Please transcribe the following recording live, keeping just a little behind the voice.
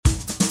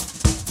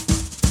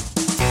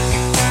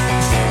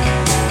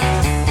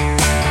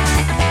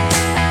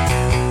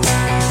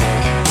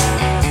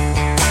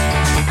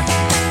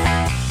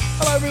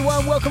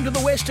to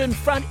the Western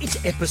Front.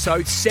 It's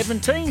episode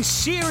 17,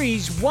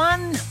 series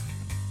 1.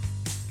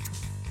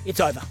 It's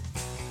over.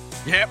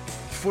 Yep,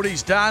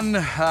 footy's done.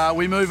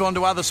 We move on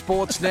to other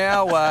sports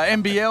now.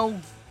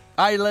 NBL,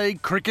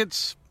 A-League,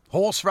 crickets,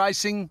 horse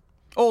racing,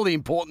 all the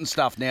important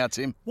stuff now,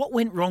 Tim. What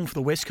went wrong for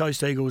the West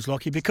Coast Eagles,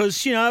 Lockie?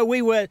 Because, you know,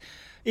 we were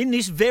in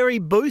this very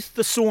booth,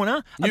 the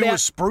sauna. You were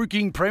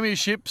spruiking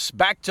premierships,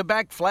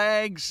 back-to-back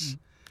flags.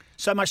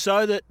 So much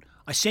so that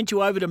I sent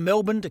you over to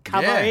Melbourne to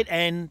cover it,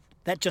 and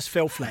that just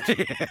fell flat.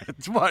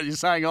 It's what you're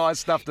saying. I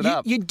stuffed it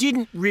up. You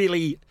didn't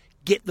really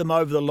get them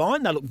over the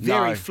line. They looked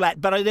very flat.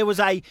 But there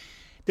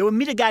were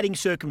mitigating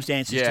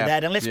circumstances to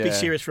that. And let's be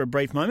serious for a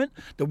brief moment.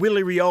 The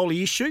Willie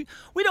Rioli issue.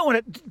 We don't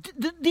want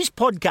to. This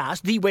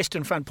podcast, the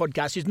Western Front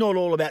podcast, is not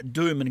all about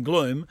doom and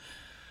gloom.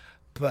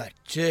 But,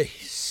 gee,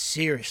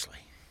 seriously,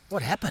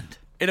 what happened?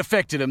 It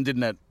affected them,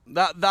 didn't it?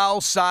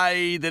 They'll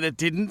say that it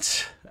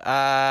didn't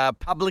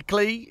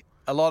publicly.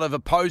 A lot of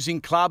opposing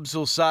clubs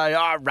will say,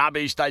 oh,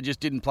 rubbish, they just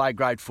didn't play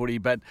great footy.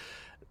 But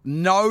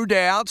no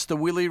doubts the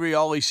Willie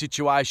Rioli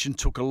situation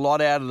took a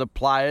lot out of the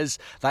players.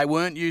 They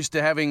weren't used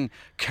to having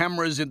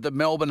cameras at the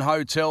Melbourne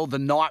hotel the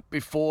night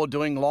before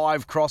doing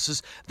live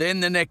crosses,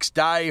 then the next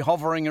day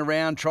hovering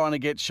around trying to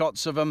get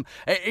shots of them.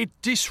 It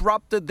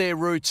disrupted their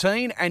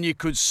routine, and you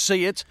could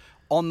see it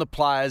on the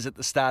players at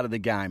the start of the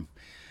game.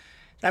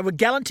 They were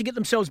gallant to get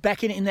themselves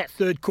back in that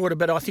third quarter,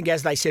 but I think,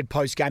 as they said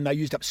post-game, they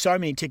used up so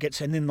many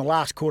tickets, and in the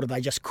last quarter they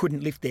just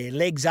couldn't lift their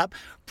legs up.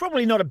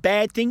 Probably not a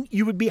bad thing.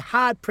 You would be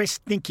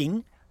hard-pressed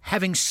thinking,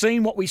 having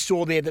seen what we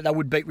saw there, that they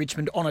would beat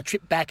Richmond on a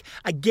trip back,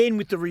 again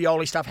with the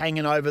Rioli stuff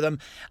hanging over them,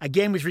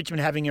 again with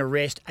Richmond having a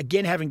rest,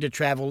 again having to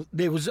travel.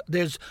 There's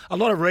a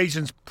lot of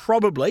reasons,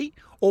 probably,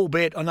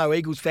 albeit I know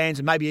Eagles fans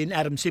and maybe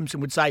Adam Simpson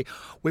would say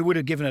we would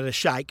have given it a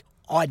shake.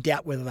 I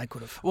doubt whether they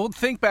could have. Well,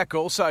 think back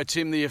also,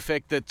 Tim, the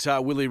effect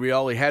that Willie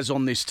Rioli has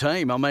on this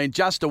team. I mean,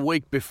 just a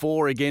week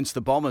before against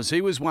the Bombers, he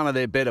was one of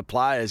their better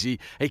players. He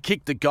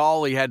kicked the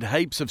goal. He had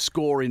heaps of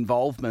score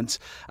involvements.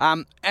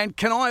 And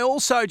can I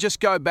also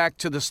just go back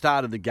to the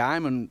start of the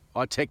game? And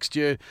I text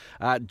you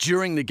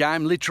during the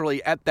game,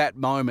 literally at that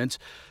moment.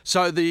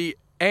 So the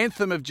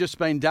anthem have just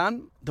been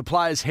done. The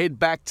players head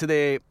back to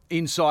their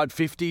inside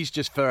 50s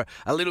just for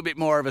a little bit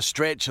more of a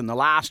stretch. And the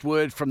last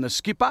word from the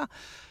skipper.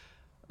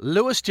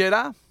 Lewis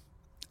Jetta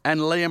and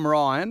Liam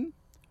Ryan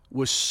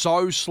were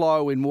so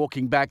slow in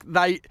walking back.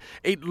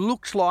 It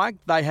looks like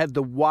they had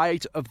the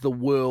weight of the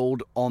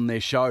world on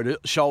their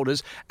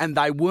shoulders, and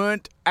they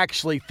weren't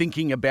actually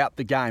thinking about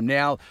the game.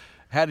 Now,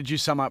 how did you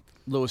sum up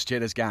Lewis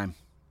Jetta's game?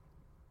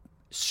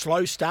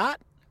 Slow start,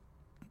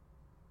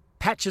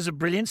 patches of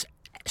brilliance,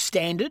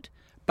 standard,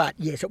 but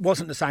yes, it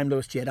wasn't the same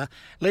Lewis Jetta.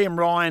 Liam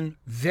Ryan,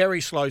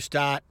 very slow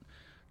start.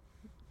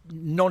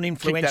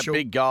 Non-influential. Kicked that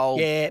big goal.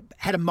 Yeah,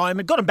 had a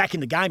moment. Got him back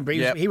in the game, but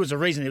he was the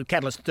reason he was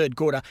catalyst third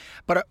quarter.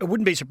 But I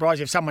wouldn't be surprised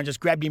if someone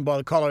just grabbed him by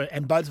the collar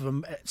and both of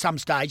them at some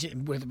stage,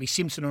 whether it be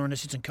Simpson or an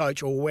assistant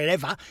coach or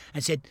whatever,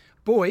 and said,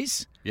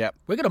 boys, we're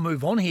going to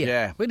move on here.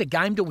 Yeah. We're in a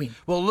game to win.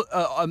 Well,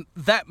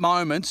 that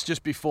moment,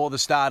 just before the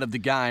start of the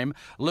game,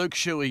 Luke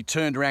Shuey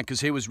turned around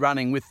because he was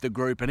running with the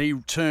group, and he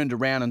turned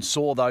around and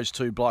saw those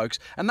two blokes.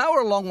 And they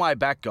were a long way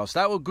back, Goss.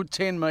 They were a good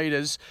 10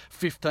 metres,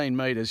 15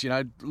 metres. You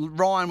know,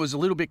 Ryan was a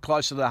little bit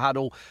closer to the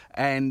huddle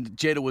and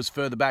Jetta was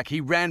further back.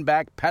 He ran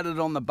back, patted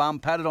on the bum,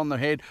 patted on the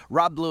head,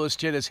 rubbed Lewis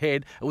Jetta's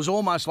head. It was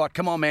almost like,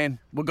 come on, man,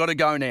 we've got to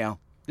go now.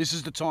 This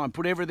is the time.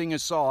 Put everything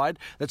aside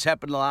that's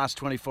happened in the last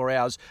 24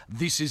 hours.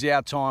 This is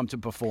our time to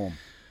perform.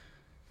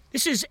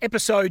 This is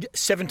episode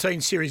 17,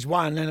 series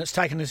 1, and it's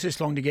taken us this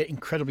long to get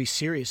incredibly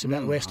serious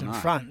about the Western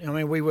Front. I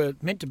mean, we were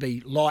meant to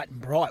be light and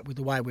bright with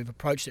the way we've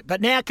approached it.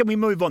 But now can we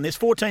move on? There's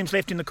 4 teams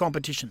left in the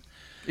competition.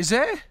 Is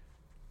there?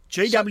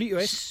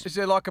 GWS. So, is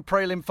there like a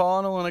prelim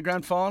final and a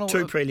grand final?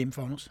 2 prelim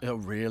finals. Oh,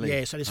 really?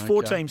 Yeah, so there's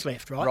 4 teams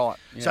left, right? Right.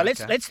 Yeah, so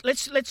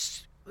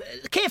let's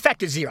care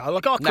factor 0.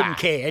 Like, I couldn't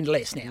care any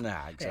less now.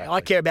 Nah, exactly.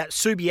 I care about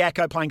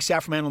Subiaco playing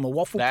South Fremantle on the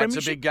Waffle Premiership.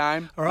 That's a big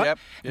game. All right. Yep.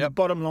 And the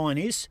bottom line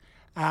is,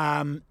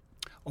 I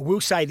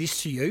will say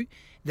this to you,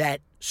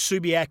 that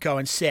Subiaco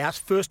and South,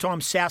 first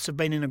time Souths have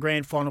been in a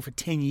grand final for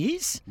 10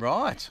 years.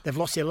 Right. They've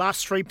lost their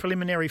last 3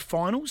 preliminary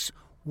finals.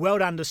 Well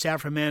done to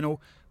South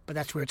Fremantle, but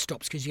that's where it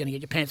stops because you're going to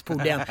get your pants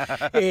pulled down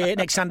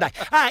next Sunday.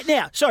 All right,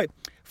 now, so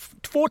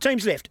 4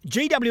 teams left.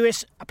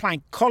 GWS are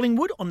playing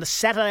Collingwood on the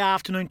Saturday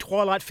afternoon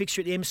twilight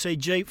fixture at the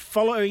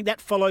MCG. That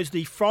follows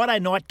the Friday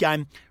night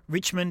game,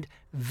 Richmond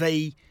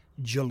v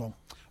Geelong.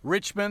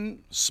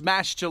 Richmond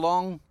smashed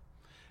Geelong,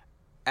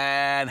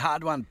 and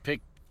hard one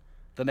pick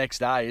the next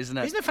day, isn't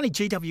it? Isn't it funny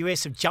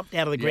GWS have jumped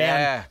out of the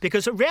ground?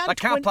 Because around they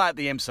can't play at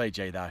the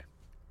MCG, though.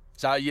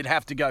 So you'd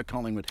have to go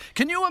Collingwood.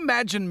 Can you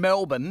imagine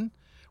Melbourne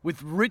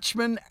with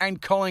Richmond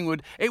and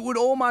Collingwood? It would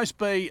almost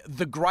be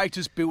the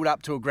greatest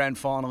build-up to a grand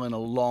final in a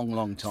long,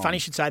 long time. Funny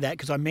you should say that,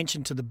 because I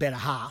mentioned to the better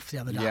half the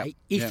other day,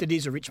 if it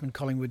is a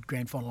Richmond-Collingwood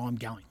grand final, I'm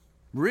going.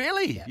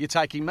 Really? Yeah. You're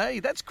taking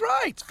me? That's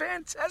great.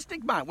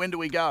 Fantastic, mate. When do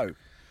we go?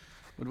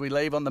 Would we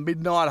leave on the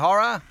midnight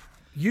horror?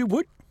 You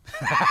would.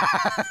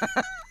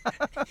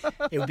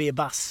 It would be a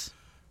bus.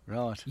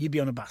 Right. You'd be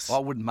on a bus. I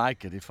wouldn't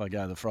make it if I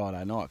go the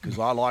Friday night because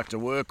I like to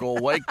work all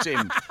week,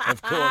 Tim.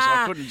 Of course,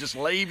 I couldn't just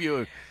leave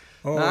you.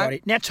 All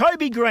righty. Now,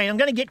 Toby Green, I'm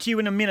going to get to you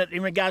in a minute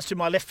in regards to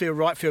my left field,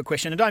 right field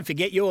question. And don't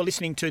forget, you're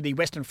listening to the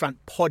Western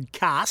Front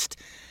podcast.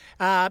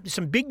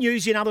 Some big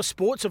news in other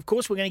sports. Of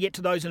course, we're going to get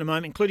to those in a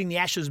moment, including the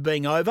Ashes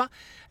being over.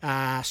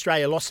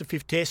 Australia lost the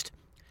 5th test.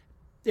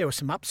 There was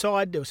some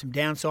upside, there was some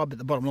downside, but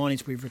the bottom line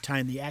is we've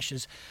retained the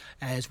Ashes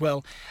as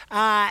well.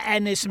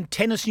 And there's some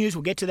tennis news.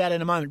 We'll get to that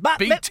in a moment. But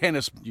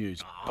tennis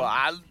news.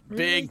 really?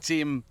 Big,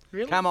 Tim.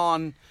 Really? Come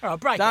on. All right,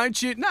 break Don't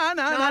you? No,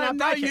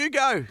 break you it.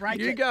 go. Break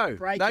you it. go.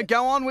 Break No, it.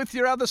 go on with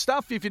your other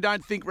stuff if you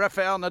don't think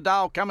Rafael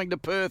Nadal coming to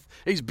Perth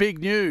is big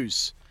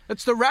news.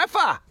 It's the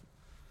Rafa.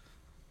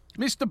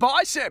 Mr.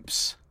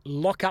 Biceps.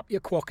 Lock up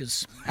your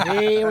quackers.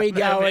 There we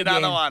go again.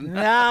 Another one.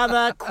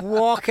 Another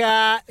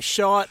quacker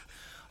shot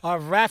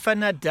of Rafa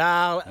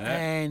Nadal.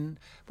 And,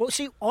 well,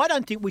 see, I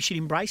don't think we should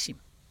embrace him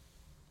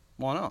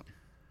Why not?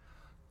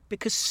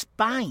 because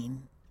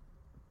Spain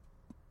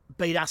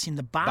beat us in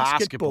the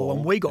basketball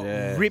and we got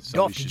Yeah, ripped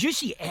so off. Did you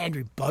see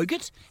Andrew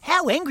Bogut?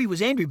 How angry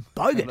was Andrew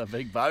Bogut? The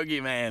big bogey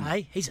man.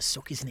 Hey, he's a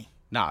sook, isn't he?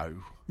 No.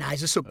 No,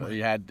 he's a sook. He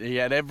had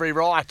every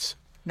right to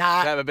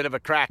Nah, have a bit of a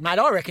crack. mate,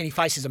 I reckon he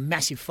faces a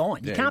massive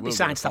fine. You Yeah, can't he be will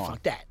saying get a stuff fine.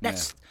 like that.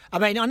 That's. I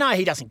mean, I know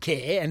he doesn't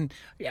care, and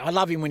yeah, I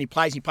love him when he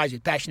plays. He plays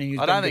with passion. And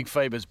I don't think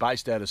FIBA's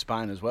based out of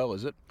Spain as well,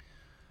 is it?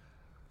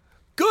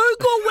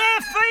 Google where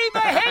FIBA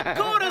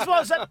headquarters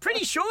was. I'm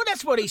pretty sure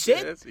that's what he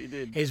said. Yes, he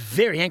did. He's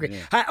very angry.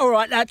 All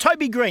right,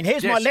 Toby Green.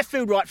 Here's my Yes. left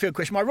field, right field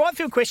question. My right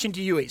field question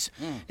to you is,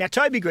 now,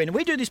 Toby Green, and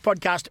we do this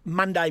podcast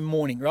Monday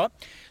morning, right?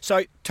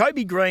 So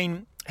Toby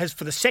Green has,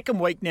 for the second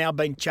week now,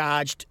 been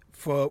charged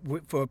for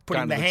putting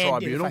Going the to the hand in the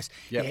tribunal. face.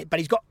 Yep. Yeah, but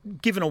he's got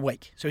given a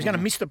week. So he's going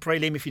to miss the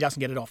prelim if he doesn't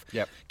get it off.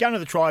 Yep. Going to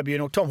the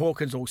tribunal, Tom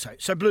Hawkins also.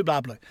 So blue,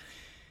 blah, blue.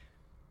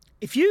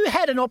 If you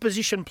had an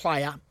opposition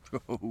player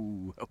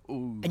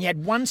and you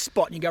had one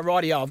spot and you go,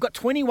 rightio, I've got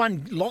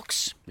 21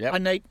 locks. Yep. I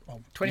need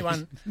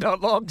 21.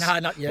 Not locks? No,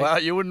 not yet.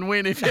 Well, you wouldn't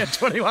win if you had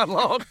 21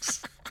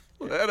 locks.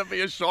 That'd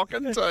be a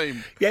shocking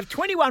team. You have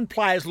 21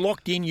 players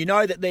locked in. You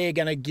know that they're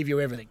going to give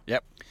you everything.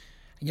 Yep.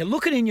 And you're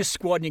looking in your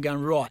squad and you're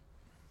going, right,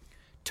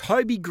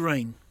 Toby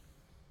Green,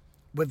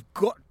 we've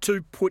got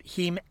to put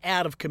him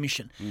out of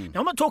commission. Now,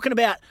 I'm not talking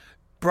about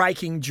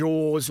breaking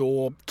jaws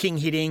or king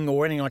hitting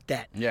or anything like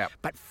that. Yeah.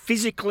 But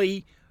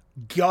physically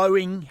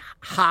going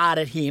hard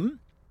at him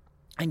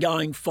and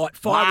going fire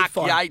Mark with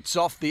fire. Yates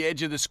off the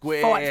edge of the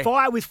square.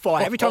 Fire with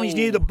fire. Every time he's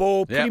near the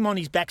ball, put Yep. him on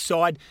his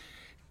backside.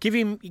 Give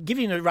him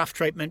a rough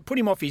treatment, put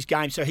him off his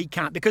game so he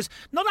can't. Because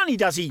not only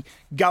does he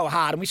go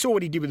hard, and we saw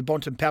what he did with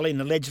Bontempelli and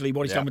allegedly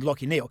what he's done with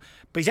Lachie Neale,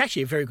 but he's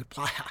actually a very good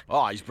player.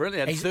 Oh, he's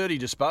brilliant. Had 30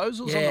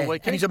 disposals on the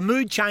weekend. And he's a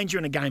mood changer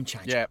and a game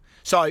changer. Yeah.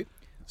 So,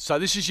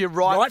 this is your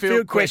right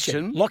field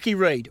question. Lachie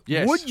Reid.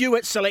 Yes. Would you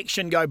at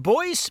selection go,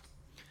 boys,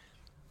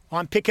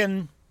 I'm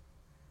picking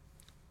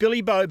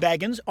Billy Bo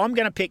Baggins. I'm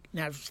going to pick,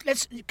 now,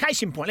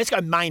 case in point, let's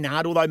go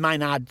Maynard, although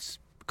Maynard's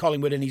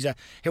Collingwood and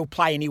he'll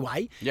play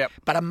anyway. Yep.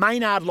 But a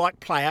Maynard-like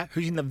player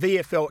who's in the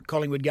VFL at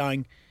Collingwood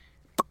going,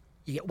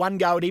 you get one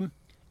go at him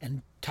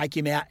and take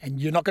him out, and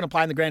you're not going to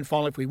play in the grand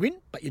final if we win,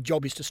 but your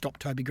job is to stop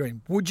Toby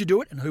Green. Would you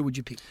do it, and who would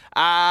you pick?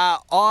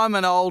 I'm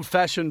an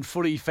old-fashioned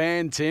footy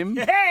fan, Tim.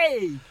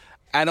 Hey!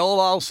 And all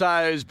I'll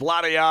say is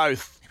bloody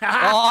oath.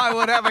 I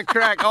would have a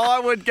crack. I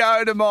would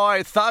go to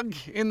my thug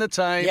in the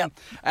team Yep.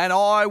 and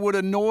I would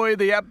annoy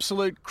the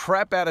absolute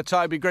crap out of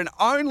Toby Green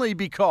only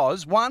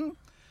because, one,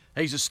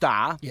 he's a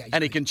star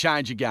and he can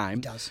change a game.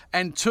 He does.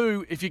 And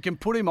two, if you can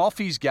put him off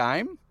his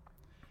game,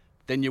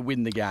 then you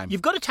win the game.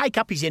 You've got to take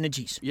up his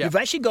energies. Yep. You've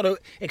actually got to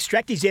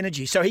extract his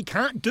energy so he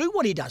can't do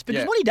what he does.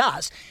 Because what he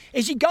does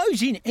is he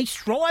goes in, he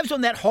thrives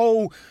on that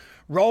whole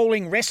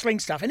rolling, wrestling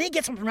stuff, and then he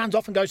gets up and runs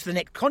off and goes to the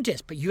next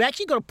contest. But you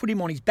actually got to put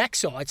him on his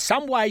backside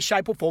some way,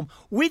 shape or form,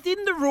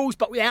 within the rules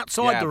but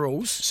outside the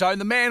rules. So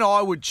the man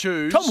I would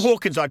choose... Tom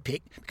Hawkins I'd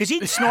pick because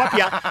he'd snipe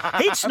you.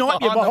 He'd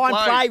snipe you On the behind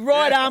play. play,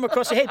 right arm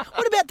across the head.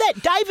 What about that?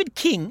 David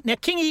King. Now,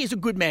 Kingy is a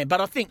good man, but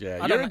I think... Yeah, I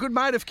don't you're know. a good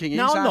mate of Kingy's,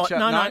 No, I'm aren't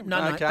not. you?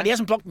 No. Okay. But he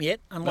hasn't blocked me yet,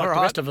 unlike All the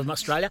right. rest of them in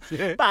Australia.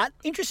 Yeah. But,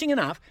 interesting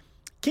enough,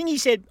 Kingy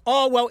said,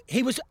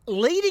 he was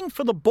leading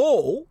for the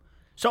ball,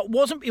 so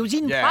it was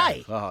in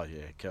play. Oh,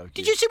 yeah. Go,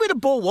 Did you see where the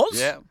ball was?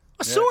 Yeah.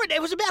 I saw it.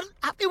 It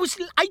was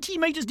 80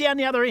 metres down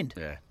the other end.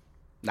 Yeah.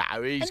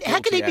 No, he's And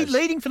how can he guilty be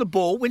leading for the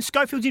ball when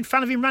Schofield's in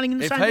front of him running in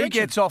the If same he direction?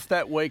 gets off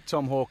that week,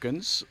 Tom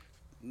Hawkins,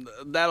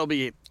 that'll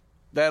be it.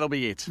 That'll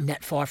be it.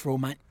 Nat Fife rule,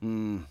 mate. They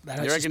don't You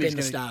reckon suspend the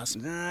he's stars.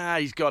 Nah,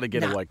 he's got to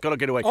get No. a week. Got to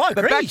get a week. I But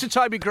agree. back to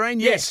Toby Green,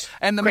 yes. Yes.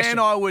 And the Question.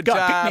 man I would Go,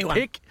 pick me one.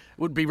 pick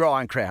would be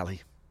Ryan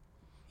Crowley.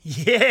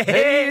 Yeah.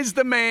 He is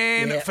the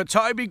man Yeah. for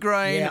Toby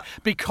Green Yeah.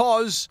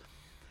 because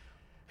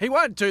he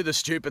won't do the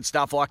stupid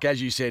stuff like,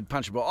 as you said,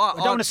 punch a ball. I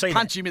don't wanna see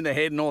punch that. him in the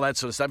head and all that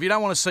sort of stuff. You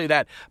don't want to see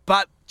that.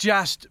 But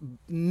just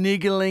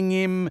niggling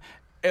him,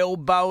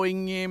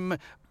 elbowing him,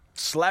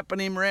 slapping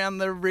him round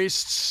the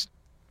wrists,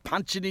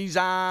 punching his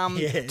arm,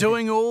 Yeah.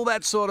 doing all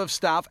that sort of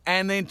stuff,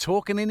 and then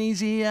talking in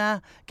his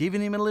ear,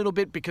 giving him a little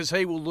bit because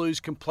he will lose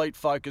complete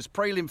focus.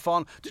 Prelim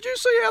final. Did you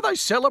see how they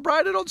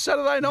celebrated on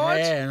Saturday night?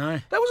 Yeah, I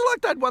know. That was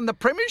like they'd won the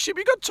premiership.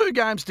 You got 2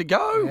 games to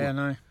go. Yeah, I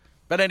know.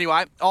 But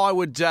anyway, I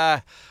would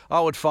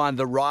find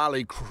the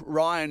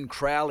Ryan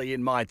Crowley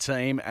in my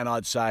team, and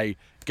I'd say,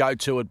 go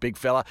to it, big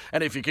fella.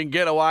 And if you can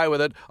get away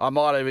with it, I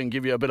might even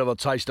give you a bit of a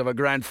taste of a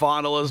grand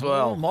final as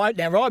well. My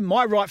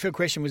right field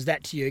question was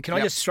that to you. Can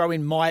I just throw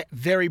in my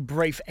very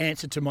brief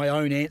answer to my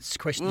own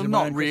question? Well, to my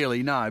not own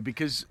really, no,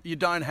 because you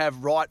don't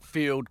have right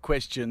field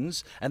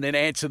questions and then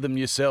answer them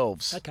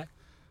yourselves. Okay.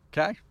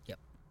 Okay? Yep.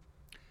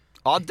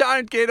 Oh,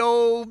 don't get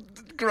all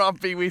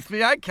grumpy with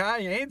me.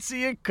 Okay, answer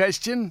your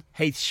question.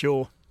 Heath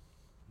Shaw.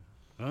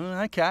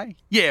 Oh, okay.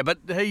 Yeah, but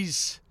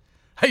he's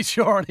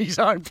sure on his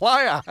own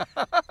player.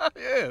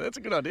 Yeah, that's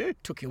a good idea.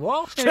 Took you a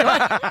while.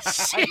 Anyway,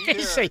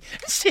 seriously.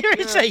 You're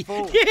a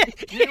fool. Yeah.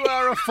 You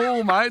are a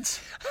fool,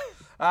 mate.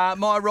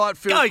 My right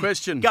field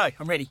question. Go.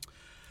 I'm ready.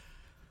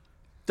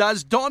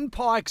 Does Don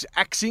Pyke's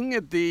axing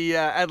at the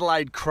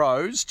Adelaide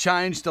Crows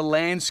change the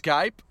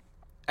landscape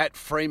at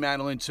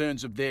Fremantle in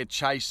terms of their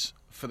chase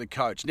for the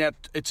coach? Now,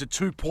 it's a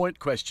 2-point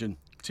question,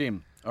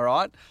 Tim, all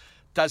right?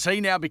 Does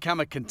he now become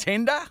a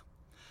contender,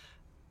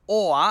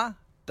 or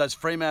does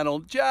Fremantle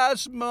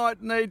just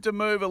might need to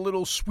move a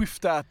little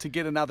swifter to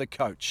get another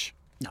coach?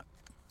 No.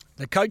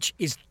 The coach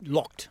is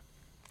locked.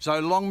 So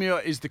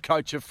Longmuir is the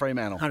coach of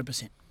Fremantle.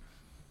 100%.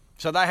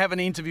 So they haven't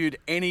interviewed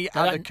any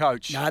other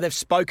coach? No, they've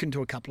spoken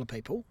to a couple of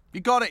people.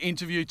 You got to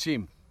interview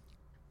Tim.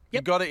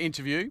 You've got to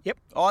interview. Yep.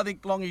 I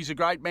think Longy's a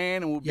great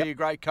man and will be a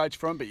great coach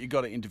for him, but you've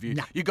got to interview.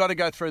 No. You've got to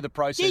go through the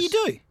process. Yeah, you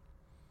do.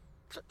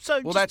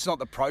 Well, that's not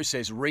the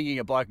process, ringing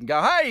a bloke and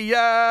go, hey,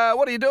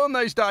 what are you doing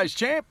these days,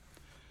 champ?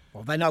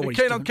 Well, they know what You he's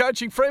keen doing. on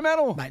coaching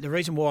Fremantle? Mate, the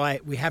reason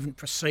why we haven't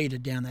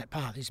proceeded down that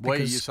path is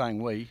because... You're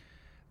saying we.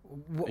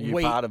 Are you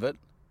we part of it?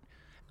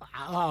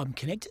 I'm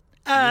connected.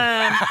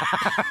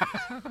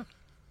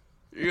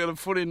 You got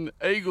to put in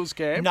Eagles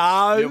camp.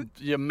 No.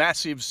 You're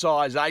massive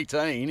size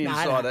 18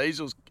 inside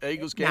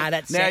Eagles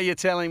camp. Now you're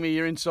telling me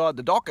you're inside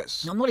the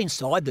Dockers. I'm not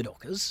inside the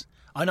Dockers.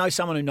 I know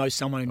someone who knows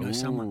someone who knows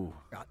someone.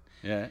 Right.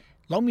 Yeah.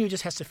 Longmuir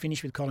just has to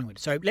finish with Collingwood.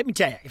 So let me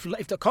tell you,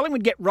 if the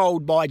Collingwood get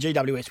rolled by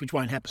GWS, which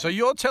won't happen. So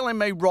you're telling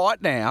me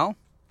right now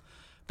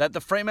that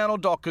the Fremantle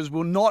Dockers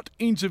will not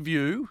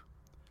interview,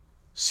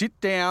 sit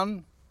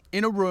down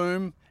in a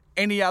room,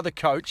 any other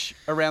coach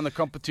around the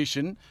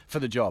competition for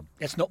the job?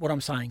 That's not what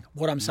I'm saying.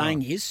 What I'm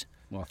saying is...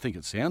 Well, I think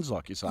it sounds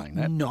like you're saying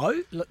that.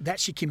 No, look,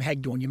 that's your Kim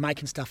Hagdorn. You're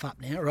making stuff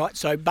up now, right?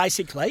 So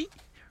basically,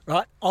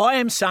 right, I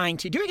am saying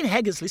to you, do you reckon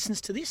Haggers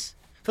listens to this?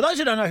 For those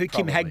who don't know who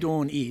Probably. Kim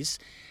Hagdorn is,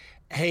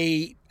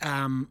 he,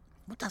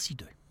 what does he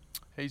do?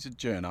 He's a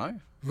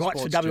journo.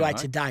 Writes for sports WA journo.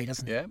 Today,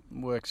 doesn't he? Yeah,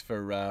 works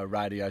for a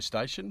radio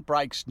station,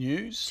 breaks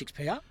news.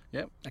 6PR?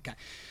 Yep. Okay.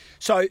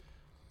 So,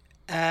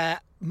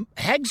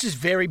 Hags is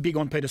very big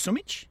on Peter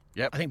Sumich.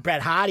 Yep. I think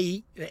Brad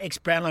Hardy,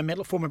 ex-Brownlow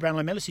medalist, former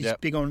Brownlow medalist, is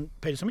big on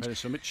Peter Sumich. Peter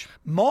Sumich.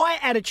 My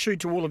attitude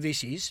to all of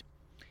this is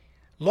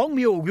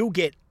Longmuir will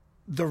get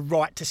the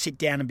right to sit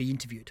down and be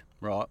interviewed.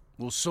 Right.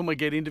 Will Summer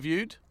get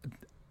interviewed?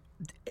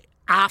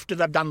 After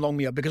they've done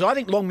Longmuir, because I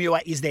think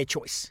Longmuir is their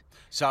choice.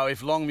 So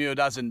if Longmuir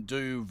doesn't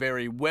do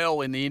very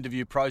well in the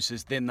interview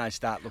process, then they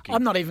start looking.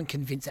 I'm not even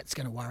convinced that's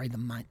going to worry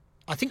them, mate.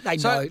 I think they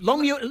know.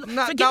 Longmuir...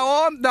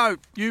 No,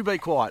 you be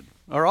quiet,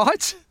 all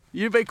right?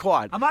 You be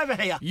quiet. I'm over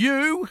here.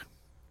 You,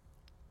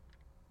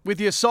 with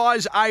your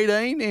size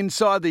 18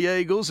 inside the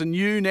Eagles, and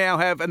you now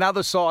have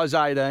another size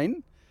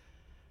 18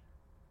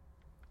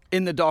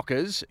 in the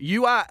Dockers,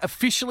 you are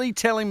officially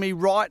telling me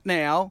right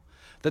now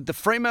that the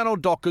Fremantle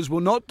Dockers will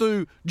not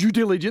do due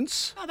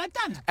diligence Oh, they've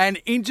done. and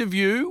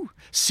interview,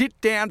 sit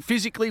down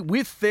physically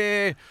with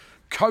their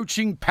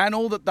coaching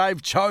panel that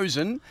they've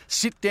chosen,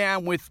 sit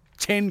down with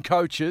 10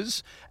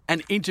 coaches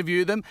and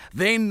interview them,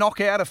 then knock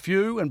out a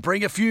few and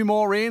bring a few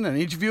more in and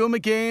interview them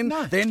again,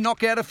 No. then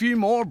knock out a few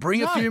more,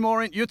 bring a No. few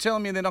more in. You're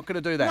telling me they're not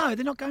going to do that? No,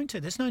 they're not going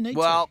to. There's no need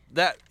Well,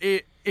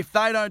 if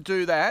they don't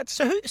do that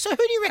to. So who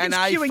do you and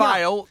reckon's they queuing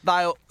up?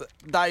 fail,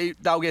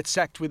 they'll get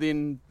sacked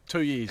within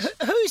 2 years.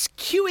 Who's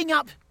queuing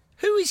up?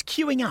 Who is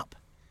queuing up?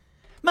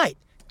 Mate,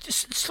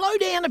 just slow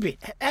down a bit.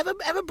 Have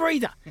a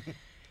breather.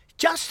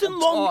 Justin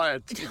Long...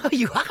 tired.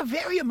 You are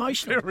very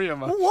emotional. Very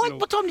emotional.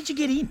 What time did you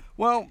get in?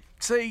 Well,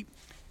 see...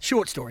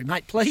 Short story,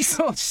 mate, please.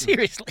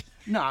 Seriously.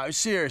 No,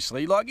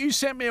 seriously. Like, you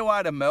sent me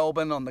away to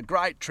Melbourne on the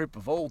great trip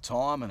of all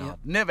time, and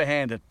I'd never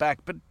hand it back.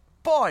 But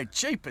by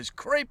jeepers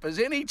creepers,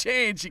 any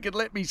chance you could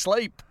let me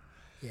sleep?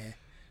 Yeah.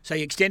 So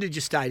you extended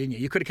your stay, didn't you?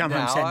 You could have come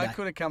home Saturday. I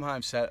could have come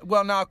home Saturday.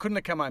 Well, no, I couldn't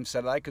have come home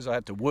Saturday because I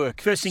had to work.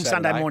 First thing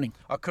Saturday. Sunday morning.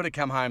 I could have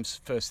come home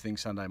first thing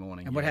Sunday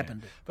morning. And what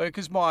happened?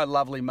 Because my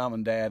lovely mum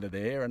and dad are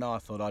there, and I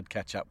thought I'd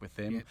catch up with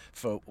them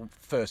for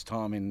first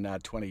time in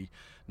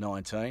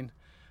 2019.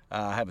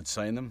 I haven't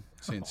seen them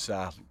since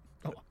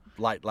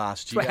late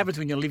last That's year. what happens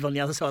when you live on the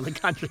other side of the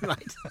country,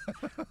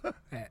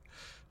 mate.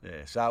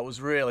 Yeah, so it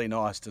was really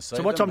nice to see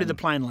So what them time did the and-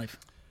 plane leave?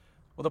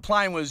 Well, the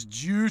plane was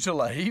due to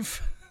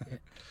leave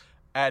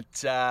at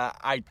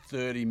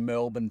 8:30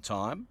 Melbourne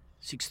time,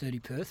 6:30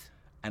 Perth.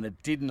 and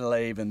it didn't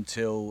leave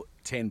until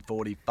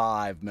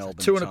 10:45 Melbourne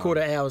time.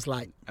 2.25 hours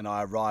late. And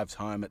I arrived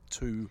home at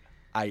 2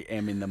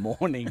 a.m. in the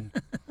morning.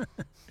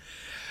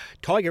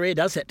 Tiger Air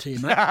does that to you,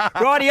 mate.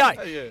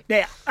 Rightio.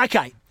 Yeah. Now,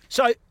 okay.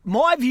 So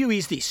my view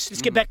is this.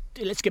 Let's get back.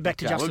 Let's get back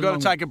to Okay, Justin. we've got to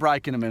Longwood. take a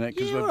break in a minute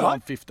because Yeah, we've all gone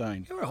right.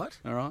 15. You're all right.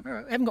 All right. All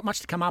right. We haven't got much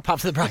to come up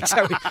after the break,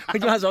 so we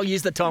might as well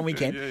use the time we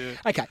can.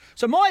 Okay.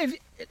 So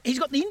he's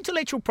got the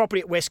intellectual property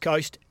at West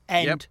Coast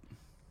and Yep.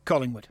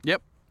 Collingwood.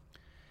 Yep.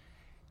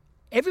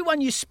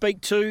 Everyone you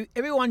speak to,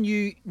 everyone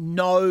you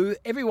know,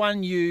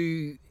 everyone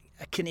you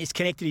is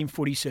connected in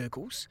footy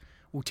circles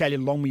will tell you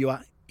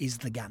Longmuir is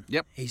the gun.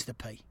 Yep. He's the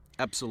P.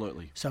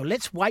 Absolutely. So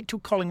let's wait till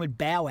Collingwood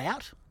bow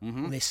out.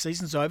 When their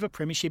season's over,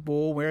 premiership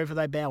or wherever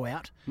they bow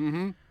out.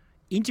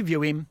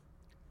 Interview him.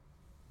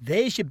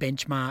 There's your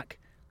benchmark.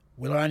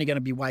 We're only going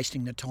to be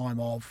wasting the time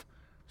of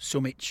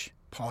Sumich,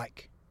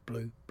 Pike,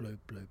 blue.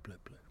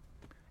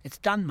 It's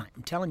done, mate.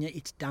 I'm telling you,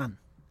 it's done.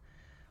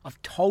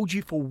 I've told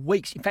you for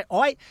weeks. In fact,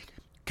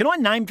 can I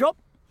name drop?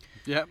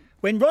 Yep.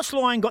 When Ross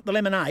Lyon got the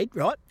lemonade,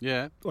 right?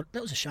 Yeah. Well,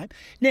 that was a shame.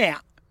 Now,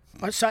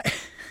 I say,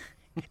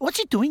 what's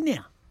he doing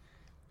now?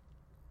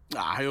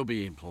 He'll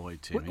be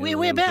employed, Tim.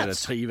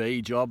 Whereabouts? He'll get a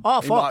TV job.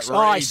 Oh, He Fox.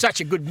 might read- He's such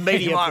a good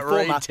media He might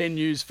performer. read 10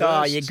 News first.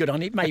 Oh, yeah, good on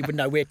him. May even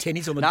know where 10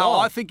 is on the No, dial.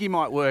 I think he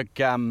might work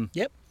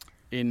Yep.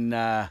 in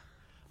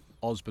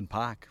Osborne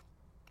Park.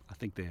 I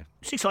think they're...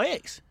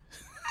 6IX.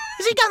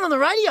 Is he going on the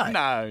radio?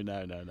 No.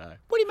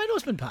 What do you mean,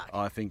 Osborne Park?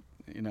 I think,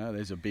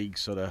 there's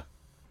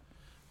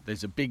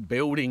a big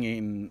building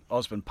in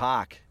Osborne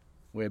Park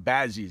where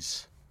Baz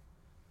is.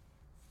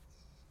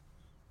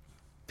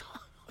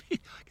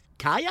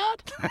 Car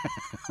yard?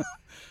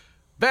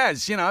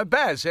 Baz,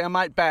 our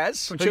mate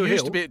Baz, From who Chewett used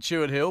Hill. to be at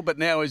Chewett Hill, but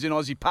now is in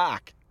Aussie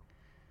Park.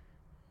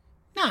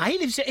 No, he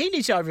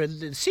lives over in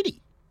the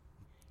city.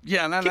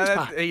 Yeah, no, Kings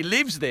Park. he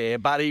lives there,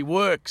 but he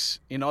works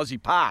in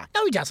Aussie Park.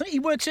 No, he doesn't. He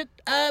works at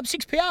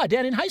 6PR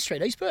down in Hay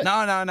Street, East Perth.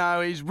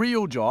 No, his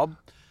real job,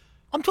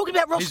 I'm talking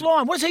about Ross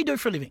Lyon. What does he do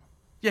for a living?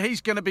 yeah,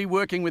 he's going to be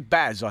working with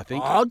Baz, I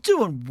think. Oh,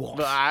 doing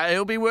what?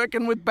 He'll be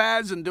working with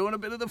Baz and doing a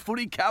bit of the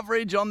footy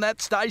coverage on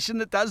that station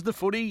that does the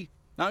footy.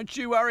 Don't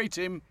you worry,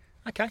 Tim.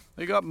 Okay.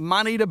 They got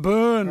money to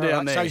burn All down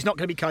right, there. so he's not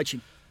going to be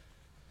coaching.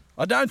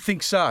 I don't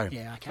think so.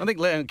 Yeah, okay. I think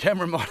Leon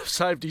Cameron might have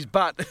saved his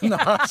butt in the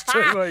last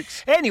 2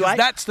 weeks. Anyway. 'Cause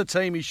that's the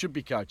team he should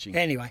be coaching.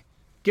 Anyway,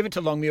 give it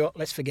to Longmuir.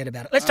 Let's forget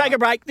about it. Let's take a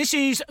break. This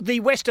is the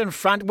Western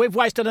Front. We've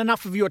wasted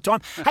enough of your time.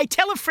 Hey,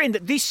 tell a friend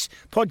that this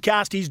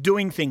podcast is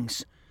doing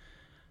things.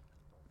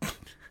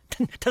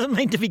 Doesn't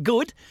mean to be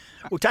good.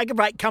 We'll take a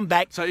break, come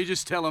back. So you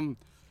just tell them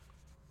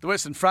the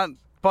Western Front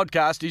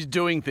podcast is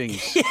doing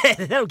things. Yeah,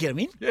 that'll get them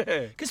in. Yeah.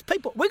 Because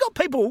we got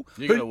people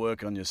You're who... going to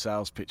work on your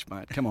sales pitch,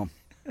 mate. Come on.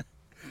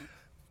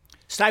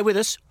 Stay with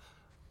us.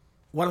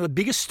 One of the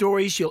biggest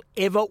stories you'll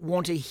ever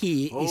want to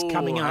hear is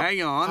coming up.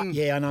 Hang on.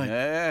 Yeah, I know.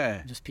 Yeah.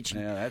 I'm just pitching.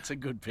 Yeah, that's a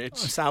good pitch.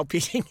 Sale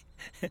pitching.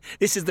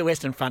 This is the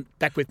Western Front.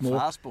 Back with more.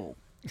 Fastball.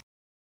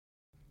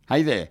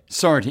 Hey there,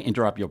 sorry to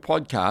interrupt your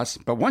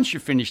podcast, but once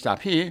you've finished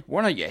up here,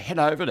 why don't you head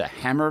over to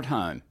Hammer at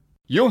Home?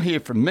 You'll hear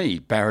from me,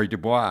 Barry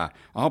Dubois.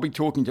 I'll be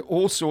talking to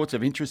all sorts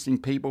of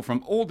interesting people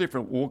from all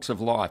different walks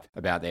of life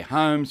about their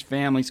homes,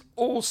 families,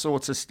 all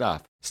sorts of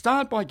stuff.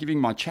 Start by giving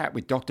my chat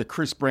with Dr.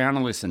 Chris Brown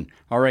a listen.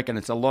 I reckon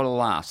it's a lot of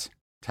laughs.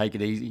 Take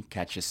it easy,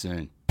 catch you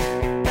soon.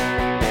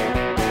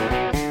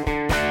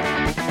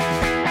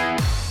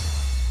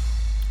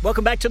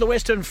 Welcome back to the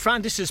Western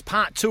Front. This is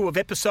part 2 of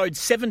episode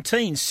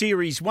 17,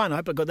 series 1. I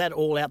hope I got that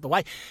all out the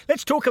way.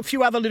 Let's talk a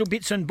few other little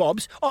bits and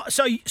bobs. Oh,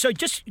 so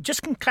just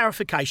some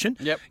clarification.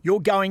 Yep. You're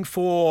going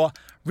for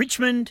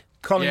Richmond,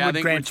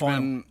 Collingwood grand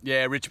final.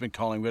 Yeah, Richmond,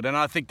 Collingwood. And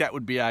I think that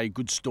would be a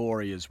good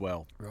story as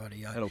well.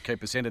 Rightio. That'll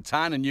keep us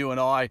entertained. And you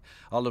and I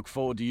look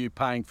forward to you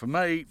paying for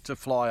me to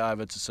fly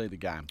over to see the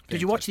game.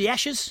 Did you watch the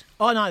Ashes?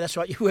 Oh, no, that's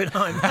right. You weren't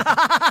home.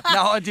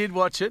 No, I did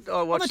watch it. I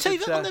On watched the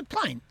TV, it. on the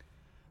plane.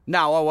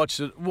 No, I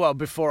watched it,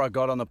 before I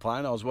got on the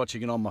plane. I was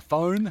watching it on my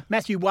phone.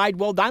 Matthew Wade,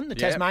 well done, the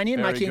Yeah,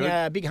 Tasmanian, very making good.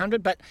 a big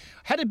 100, but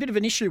had a bit of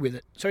an issue with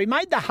it. So he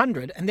made the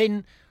 100 and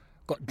then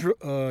got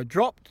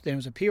dropped. There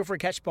was appeal for a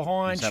catch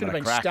behind. He was Should have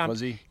having been a crack, stumped. was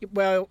he?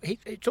 Well,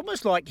 it's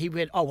almost like he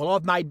went, oh, well,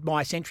 I've made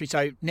my century,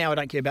 so now I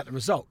don't care about the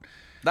result.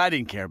 They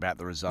didn't care about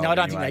the result. No, I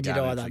don't think anyway, they did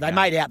going either. into They the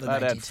made game. out that they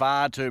They'd had did.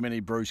 far too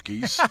many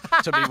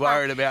brewskis to be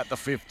worried about the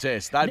 5th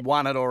test. They'd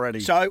won it already.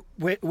 So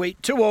we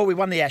 2-2, we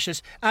won the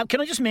Ashes. Can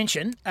I just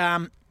mention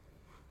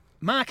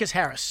Marcus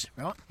Harris,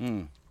 right?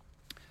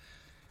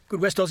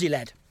 Good West Aussie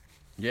lad,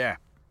 yeah.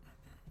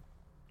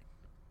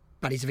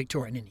 but he's a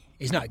Victorian, isn't he?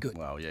 He's no good.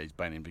 Well, yeah, he's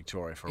been in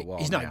Victoria for a while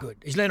He's no now. good.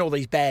 He's learned all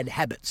these bad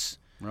habits.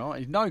 Right,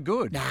 he's no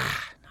good. Nah,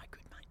 no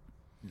good,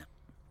 mate.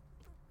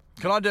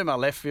 Can I do my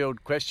left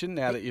field question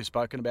now that you've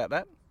spoken about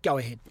that? Go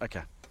ahead.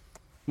 Okay.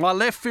 My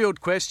left field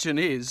question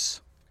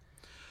is,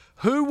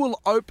 who will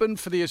open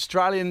for the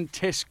Australian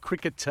Test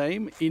cricket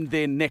team in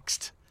their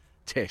next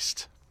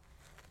test?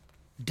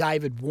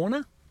 David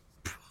Warner.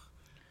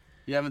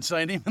 You haven't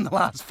seen him in the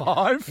last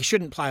 5? He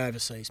shouldn't play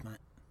overseas, mate.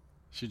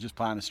 Should just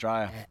play in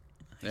Australia.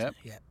 Yeah. Yep.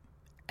 Yeah.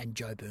 and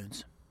Joe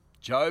Burns.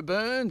 Joe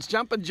Burns.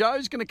 Jumping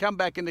Joe's going to come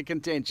back into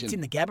contention. It's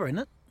in the Gabba, isn't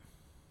it?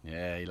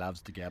 Yeah, he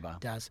loves the Gabba.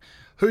 Does.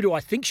 Who do I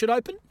think should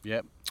open?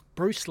 Yep.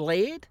 Bruce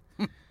Laird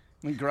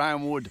And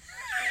Graham Wood.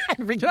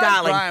 and Rick Do you know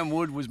Darling. Graham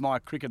Wood was my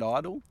cricket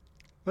idol.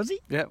 Was he?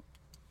 Yep.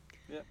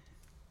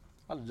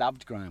 I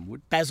loved Graham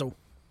Wood. Basil.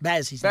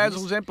 Baz, his name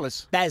Basil is.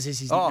 Zemplis. Baz is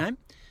his Oh. nickname.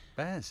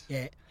 Baz.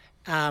 Yeah.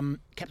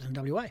 Captain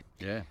WA.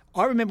 Yeah.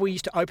 I remember we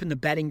used to open the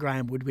batting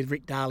Graham Wood with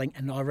Rick Darling,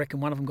 and I reckon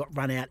one of them got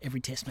run out every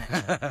test match.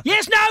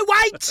 Yes, no,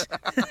 wait!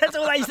 That's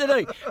all they used to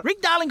do.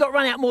 Rick Darling got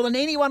run out more than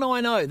anyone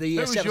I know. The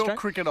Who was South your Australian.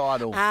 cricket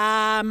idol?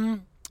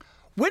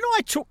 When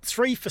I took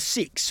 3 for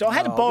 6, so I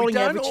had a we bowling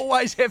don't average.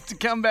 always have to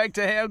come back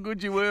to how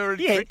good you were at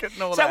Yeah. cricket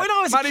and all So that. when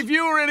I was a but kid- if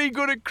you were any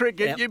good at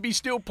cricket, Yep. you'd be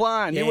still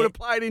playing. Yeah. You would have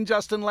played in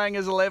Justin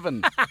Langer's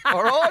 11.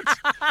 All right?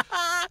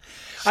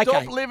 Stop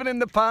Okay. living in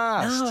the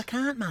past. No, I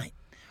can't, mate.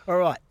 All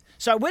right.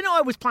 So when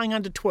I was playing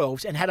under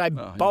 12s and had a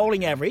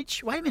bowling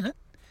average, wait a minute,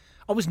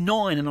 I was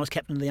 9 and I was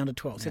captain of the under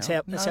 12s. That's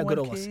how no good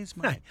I one was. cares,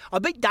 No, mate. I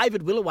beat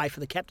David Willaway for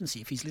the captaincy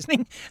if he's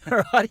listening.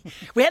 All right.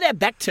 We had our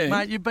back turned.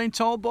 Mate, you've been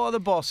told by the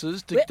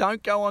bosses to We-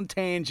 don't go on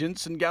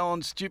tangents and go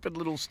on stupid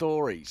little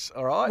stories,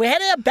 all right? We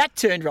had our back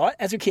turned, right,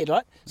 as a kid,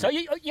 right? So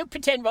you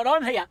pretend, right,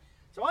 I'm here.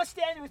 So I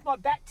stand with my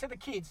back to the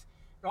kids,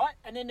 right?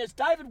 And then there's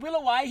David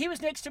Willaway. He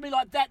was next to me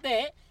like that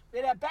there. We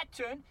had our back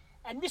turned.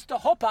 And Mr.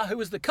 Hopper, who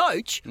was the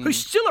coach, who's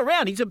still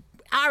around, he's a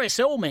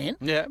RSL man,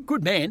 Yeah.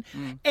 good man,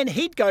 and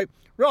he'd go,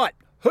 right,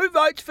 who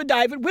votes for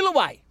David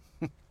Willaway?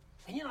 And,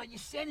 you know, you're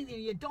standing there,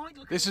 you're dying to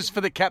look This at is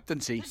for the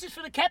captaincy. This is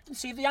for the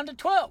captaincy of the under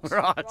 12s.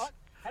 Right.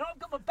 And I've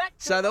got my back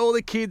turned. So all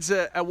the kids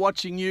are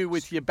watching you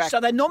with your back.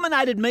 So they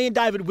nominated me and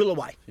David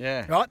Willaway.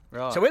 Yeah, Right?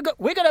 right. So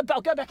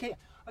I'll go back here.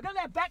 I got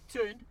our back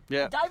turned.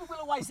 Yeah. And David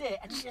Willaway's there,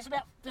 and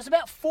there's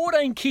about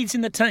 14 kids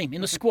in the team,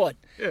 in the squad.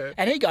 Yeah.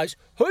 And he goes,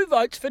 who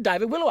votes for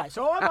David Willaway?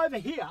 So I'm over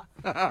here,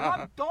 and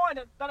I'm dying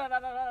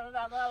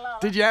to...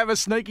 Did you have a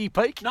sneaky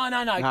peek? No. No,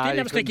 Didn't you have a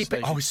couldn't sneaky sneak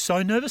peek. it. I was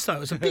so nervous, though. It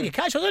was a big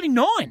occasion. I was only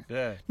 9.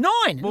 Yeah.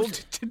 9. Well,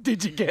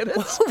 did you get it?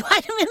 Wait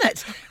a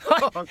minute.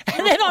 Right?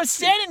 And then I'm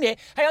standing there.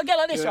 Hey, I'll go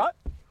like this, right?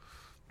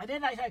 And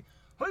then they say,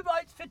 who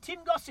votes for Tim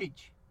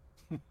Gossage?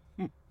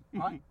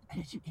 Right?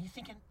 And you're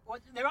thinking, well,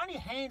 there are only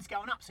hands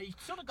going up, so you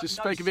sort of got Just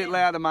no speak a bit sound.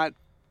 louder, mate.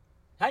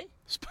 Hey?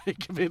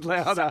 Speak a bit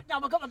louder.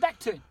 No, I've got my back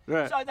turned.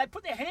 Right. So they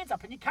put their hands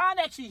up, and you can't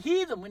actually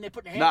hear them when they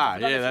put their hands No, up. I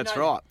don't know yeah, if you that's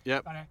know right. that.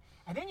 Yep. Right,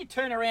 and then you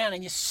turn around,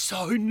 and you're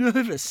so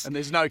nervous. And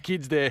there's no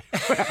kids there.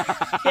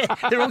 Yeah,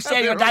 they're all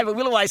standing on David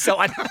Willaway's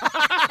side.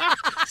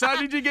 So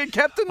did you get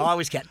captain? I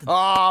was captain.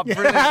 Oh,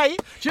 brilliant. Hey.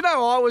 Do you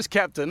know I was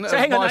captain So of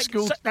hang on, my no,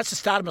 school? so that's the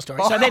start of my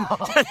story.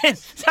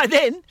 So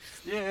then,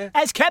 Yeah.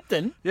 as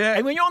captain, Yeah.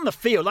 and when you're on the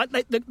field, like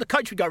the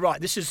coach would go,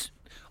 right, this is,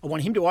 I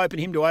want him to open,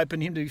 him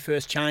to be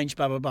first change,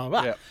 blah, blah, blah,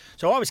 blah. Yeah.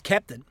 So I was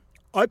captain,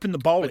 opened the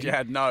bowling. But you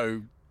had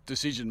no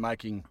decision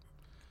making.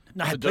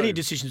 No, I had to plenty do. of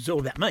decisions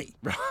all about me.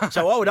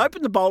 So I would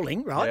open the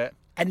bowling, right? Yeah.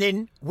 And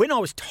then when I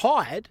was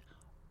tired,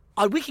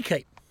 I'd wicket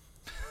keep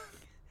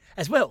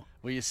as well.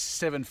 Were you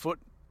 7 foot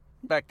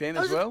back then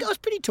I as well? was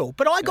pretty tall,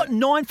 but I got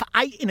 9 for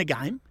 8 in a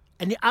game,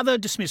 and the other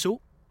dismissal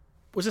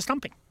was a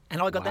stumping,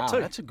 and I got that Wow, too.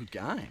 that's a good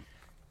game.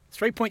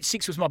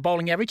 3.6 was my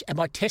bowling average, and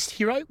my test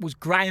hero was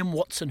Graham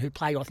Watson, who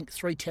played, I think,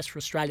 3 tests for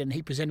Australia, and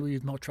he presented me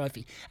with my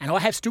trophy. And I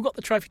have still got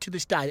the trophy to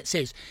this day that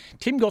says,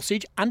 Tim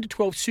Gossage, under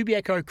 12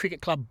 Subiaco Cricket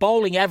Club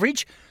bowling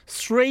average,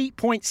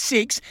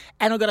 3.6,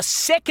 and I got a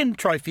second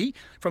trophy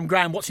from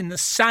Graham Watson the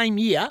same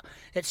year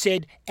that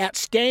said,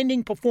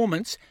 outstanding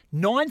performance,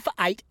 9 for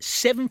 8,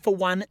 7 for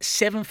 1,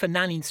 7 for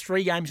none in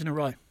 3 games in a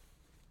row.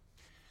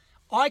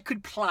 I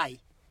could play,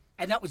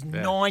 and that was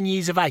 9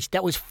 years of age.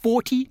 That was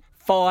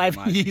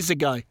 45 years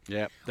ago.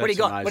 Yeah. What do you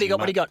got? What do you got?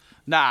 What do you got?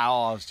 No,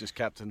 I was just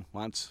captain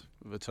once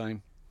of a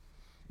team.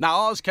 No,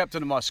 I was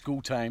captain of my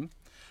school team,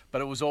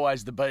 but it was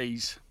always the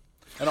Bees.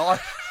 And I...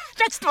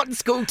 That's not the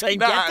school team,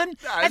 No, Captain.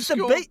 no, That's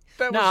school, the beat.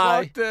 That no, was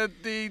like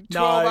the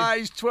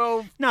 12As,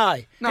 12... no,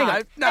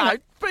 hang on.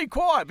 Be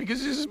quiet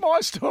because this is my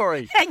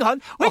story. Hang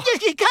on. You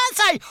can't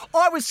say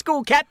I was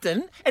school captain.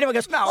 And everyone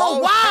goes, No, I oh,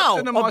 was wow,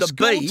 captain of my the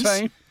school Bees.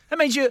 team. That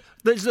means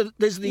there's the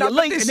No, but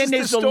elite this and then is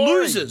there's the story.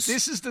 losers.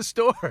 This is the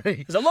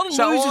story. There's a lot of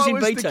so losers in I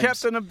was B the teams.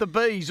 captain of the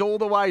Bees all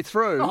the way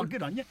through. Oh,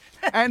 good on you.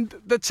 And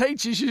the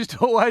teachers used to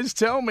always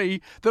tell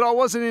me that I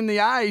wasn't in the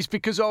A's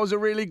because I was a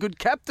really good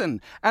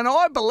captain. And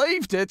I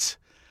believed it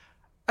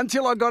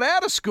until I got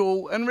out of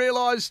school and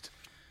realised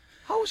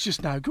I was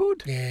just no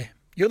good. Yeah.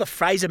 You're the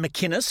Fraser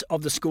McInnes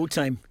of the school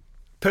team.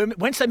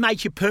 Once they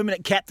made you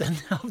permanent captain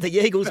of the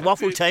Eagles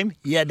waffle team,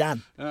 you're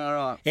done. All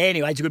right.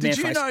 Anyway, it's a good Did man,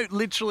 you Fraser. know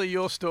literally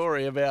your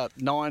story about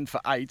 9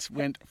 for 8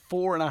 went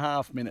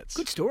 4.5 minutes?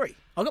 Good story.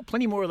 I've got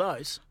plenty more of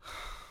those.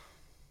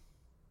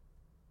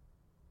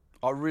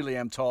 I really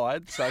am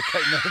tired, so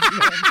keep moving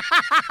on.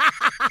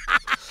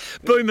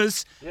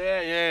 Boomers.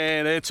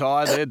 Yeah, they're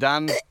tired. They're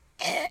done.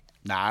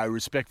 No,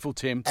 respectful,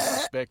 Tim.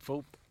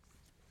 Respectful.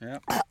 Yeah.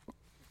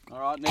 All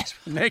right,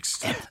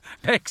 next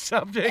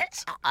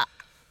subject.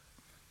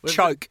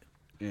 Choke.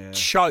 Yeah,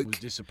 Choke. It was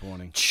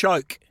disappointing.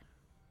 Choke.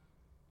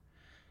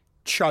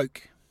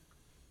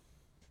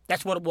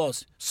 That's what it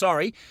was.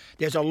 Sorry.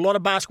 There's a lot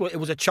of basketball. It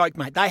was a choke,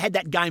 mate. They had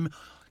that game,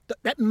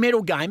 that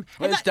medal game.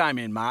 Where's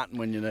Damien Martin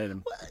when you need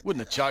him?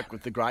 Wouldn't have choked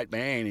with the great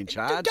man in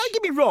charge. Don't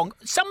get me wrong.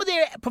 Some of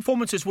their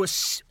performances were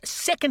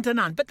second to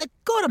none, but they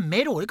got a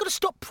medal. They've got to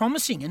stop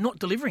promising and not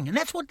delivering, and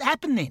that's what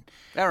happened then.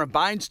 Aaron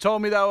Baines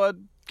told me they were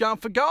going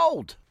for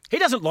gold. He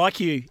doesn't like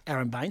you,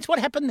 Aaron Baines. What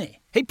happened there?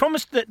 He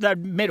promised the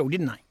medal,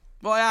 didn't they?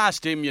 Well, I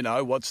asked him,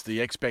 what's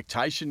the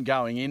expectation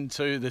going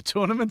into the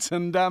tournaments,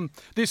 and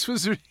this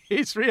was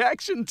his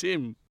reaction,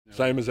 Tim.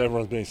 Same as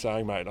everyone's been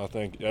saying, mate. I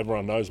think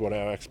everyone knows what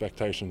our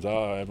expectations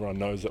are. Everyone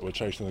knows that we're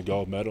chasing the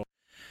gold medal.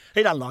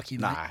 He doesn't like you,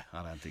 mate. No,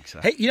 I don't think so.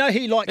 He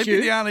likes you.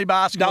 He'd be the only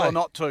basketballer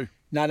not to.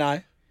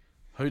 No.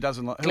 Who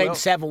doesn't like? Glenn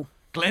Saville.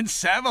 Glenn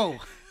Saville.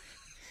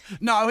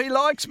 No, he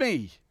likes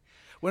me.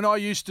 When I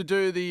used to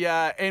do the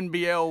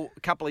NBL a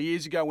couple of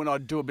years ago, when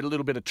I'd do a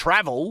little bit of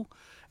travel,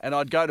 and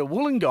I'd go to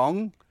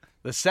Wollongong,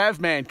 the Sav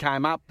man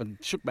came up and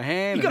shook my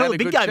hand. You got all the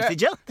big games,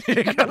 did you?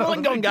 Yeah, got the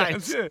Wollongong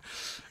games.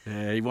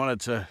 Yeah, he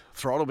wanted to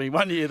throttle me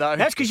one year, though.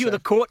 That's because you were the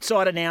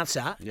courtside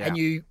announcer and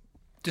you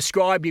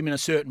described him in a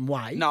certain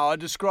way. No, I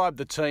described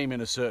the team in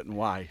a certain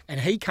way. And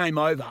he came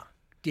over.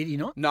 Did he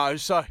not? No,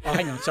 so... Oh,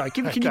 hang on, sorry.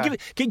 Can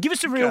you give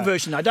us the real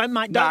version, though? Don't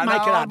make it up.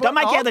 I'll Don't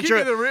make give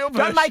you the real Don't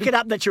version. make it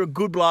up that you're a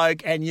good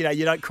bloke and you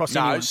don't cross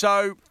anyone. No,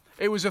 so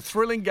it was a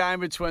thrilling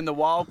game between the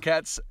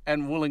Wildcats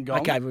and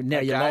Wollongong. Okay, well, now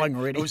you're lying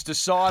already. It was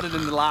decided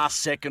in the last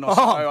second or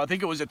so. I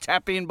think it was a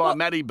tap-in by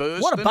Matty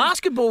Burston. What a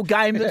basketball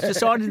game that's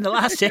decided in the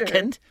last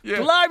second.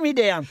 Yeah. Blow me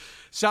down.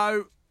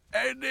 So...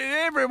 And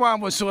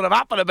everyone was sort of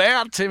up and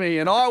about, Timmy,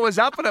 and I was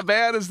up and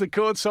about as the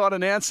courtside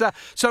announcer.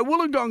 So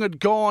Wollongong had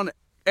gone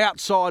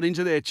outside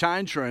into their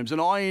change rooms, and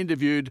I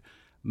interviewed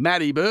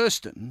Matty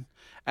Burston,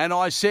 and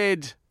I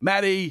said,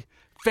 Matty,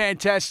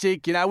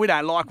 fantastic, we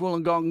don't like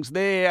Wollongongs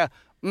there,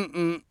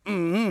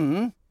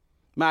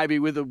 maybe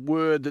with a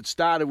word that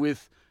started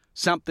with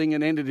something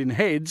and ended in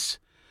heads,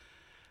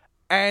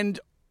 and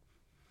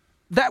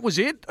that was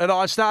it. And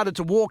I started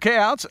to walk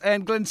out,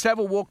 and Glenn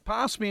Saville walked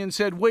past me and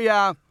said, we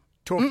are...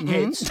 Talking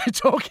heads.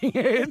 Talking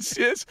heads,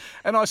 yes.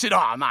 And I said,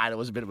 oh, mate, it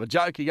was a bit of a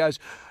joke. He goes,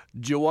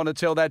 do you want to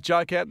tell that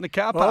joke out in the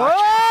car park?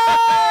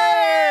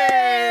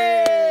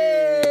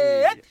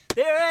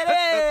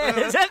 There it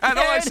is. And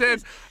I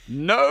said,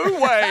 no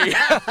way.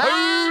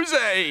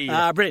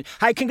 Jose. Brilliant.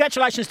 Hey,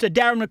 congratulations to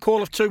Darren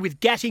McAuliffe too with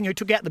Gatting, who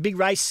took out the big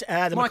race,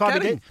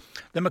 the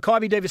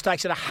Makybe Diva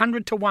Stakes at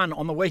 100-1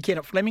 on the weekend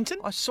at Flemington.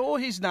 I saw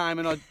his name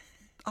and is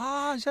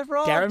that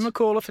right? Darren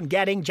McAuliffe and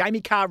Gatting.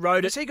 Jamie Carr rode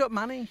it. Has he got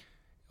money?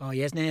 Oh,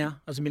 he has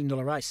now. That was $1 million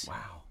race.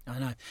 Wow. I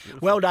know.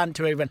 Beautiful. Well done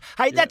to everyone.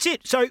 Hey, that's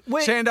it. So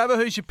Sandover,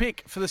 who's your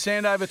pick for the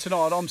Sandover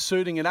tonight? I'm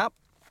suiting it up.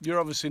 You're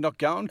obviously not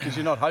going because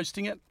you're not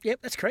hosting it.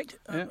 Yep, that's correct.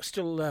 Yeah. I'm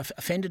still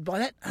offended by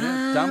that.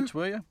 Dumped,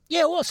 were you?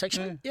 Yeah, I was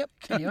actually. Yeah. Yep.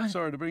 Anyway.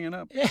 Sorry to bring it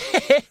up.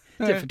 Did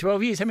it for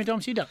 12 years. How many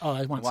times have you done?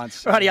 Oh, once.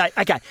 Once. Rightio.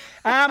 Okay.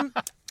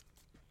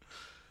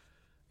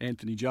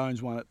 Anthony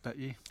Jones won it that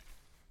year.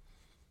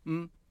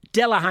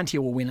 Delahunty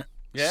will win it.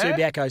 Yeah?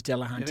 Subiaco's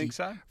Delahunty. You think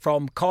so?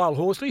 From Kyle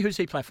Horsley. Who's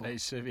he play for?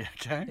 He's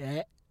Subiaco.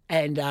 Yeah.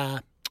 And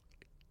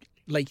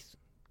Leach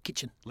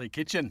Kitchen. Leach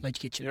Kitchen.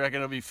 You reckon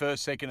it'll be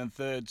first, second and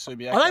third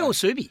Subiaco? Are they all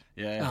Subi?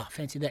 Yeah. Oh,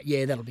 fancy that.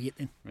 Yeah, that'll be it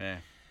then. Yeah.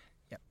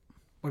 Yep.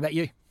 What about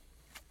you?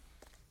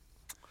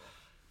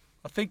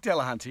 I think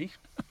Delahunty.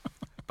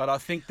 But I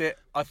think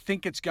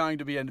it's going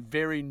to be a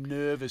very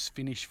nervous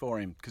finish for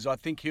him because I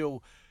think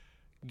he'll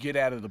get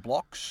out of the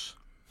blocks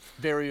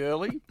very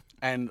early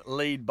and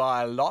lead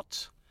by a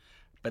lot.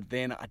 But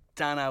then I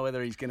don't know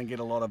whether he's going to get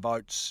a lot of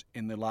votes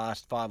in the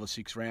last 5 or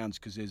 6 rounds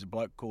because there's a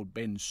bloke called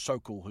Ben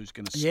Sokol who's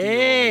going to steal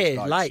all these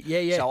votes. Late.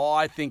 Yeah. So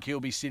I think he'll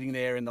be sitting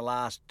there in the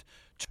last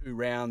 2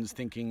 rounds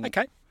thinking,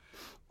 okay,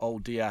 oh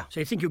dear. So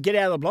you think you'll get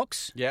out of the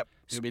blocks? Yep.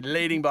 He'll be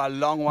leading by a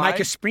long way.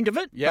 Make a sprint of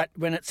it? Yep.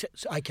 But when it's...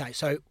 Okay,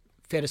 so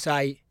fair to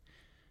say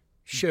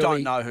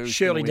Don't know who's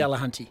Shirley gonna win.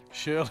 Delahunty.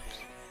 Shirley.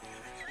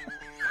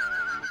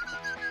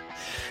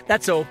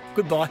 That's all.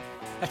 Goodbye.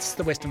 That's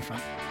the Western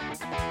Front.